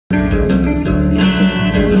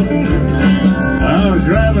I was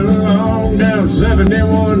driving along down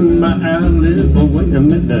 71, my eyelids were weighing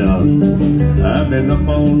me down. I've been up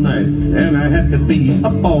all night and I had to be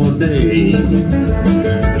up all day.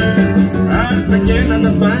 I was beginning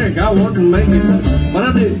to think I wouldn't make it, but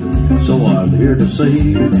I did. So I'm here to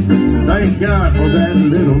say, thank God for that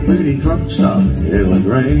little bitty truck stop in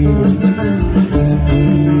Grange.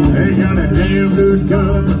 They got a damn good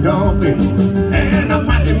cup of coffee and a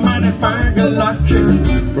mighty, mighty fine galachi.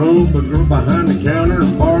 From the girl behind the counter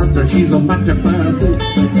and Barbara, she's a mighty fine too.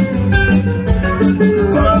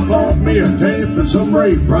 So I bought me a tape and some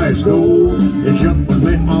raised price gold and shuffled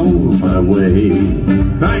me on my way.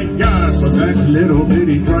 Thank God for that little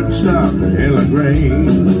bitty truck stop in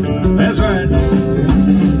Grange. That's right.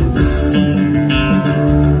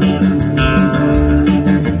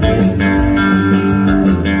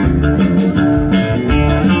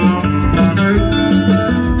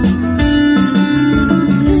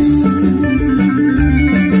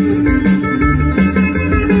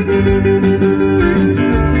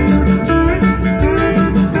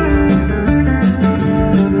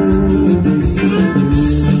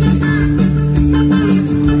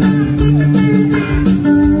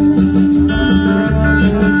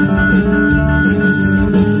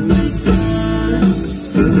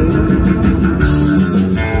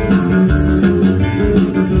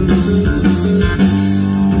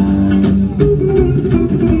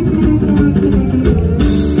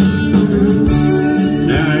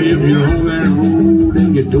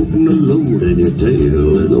 Toting the load and your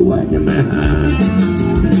tail is a whacking behind.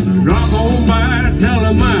 Drop on by, tell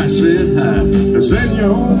them I said hi, and send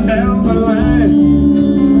you home down the line.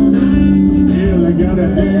 Yeah, I got a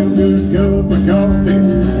damn good cup of coffee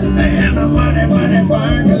and a mighty, mighty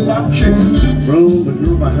fine galachi. From the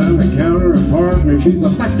girl behind the counter and partner, she's a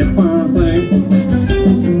mighty fine thing.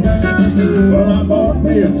 Well, I bought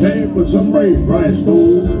me a tape with some raised price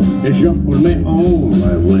gold and shuffled me on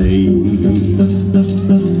my way.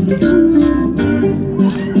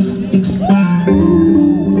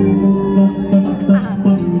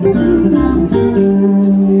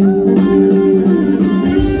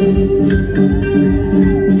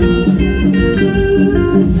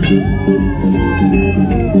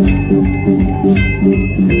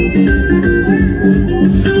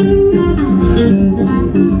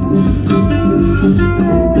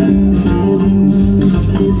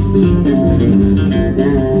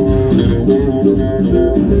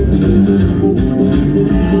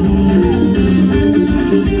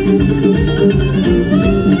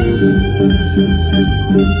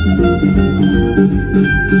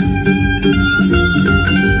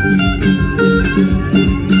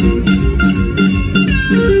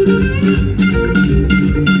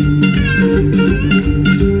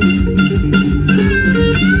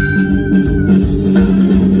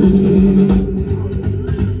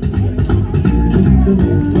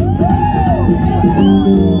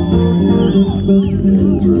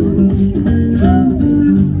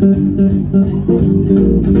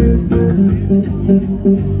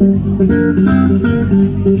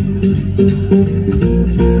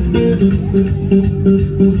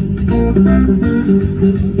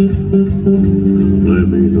 Let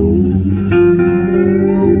me know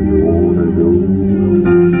if you wanna go.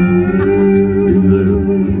 If there's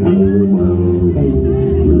home out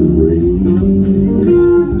in the rain.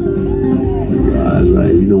 Right,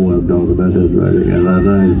 right, you know what I'm talking about, that's right. They got a lot of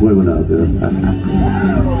nice women out there.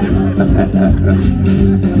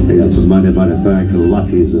 They got some mighty, mighty fine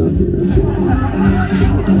galachis out there.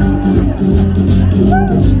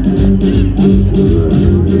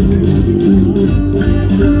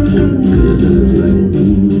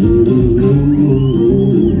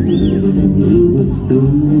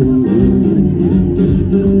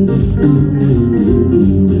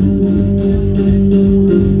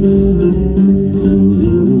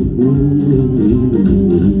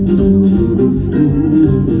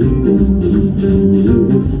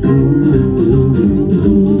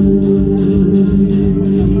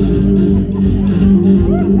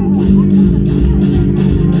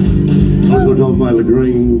 By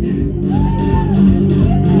Grange.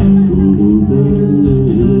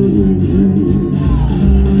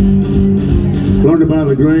 Learned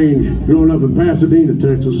about Grange growing up in Pasadena,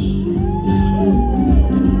 Texas.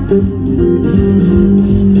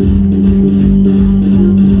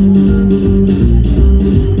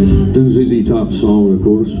 ZZ Top song, of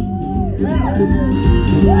course.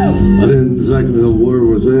 I didn't exactly know where it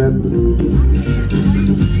was at.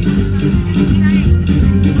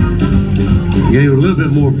 Gave a little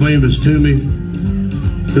bit more famous to me,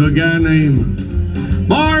 to a guy named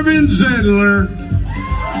Marvin Zedler.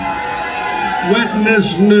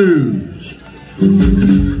 Eyewitness News.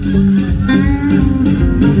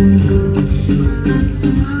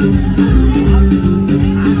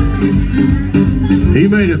 He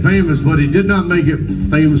made it famous, but he did not make it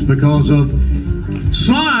famous because of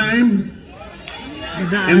slime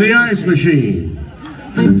in the ice machine.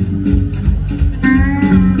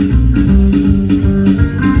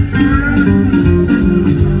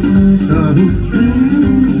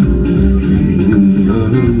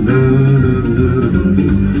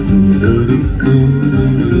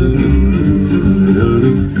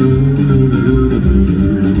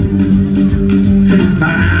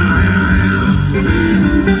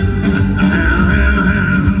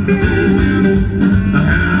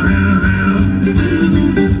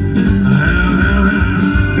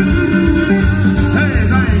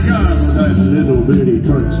 Little bitty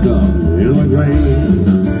truck stop in the Grange.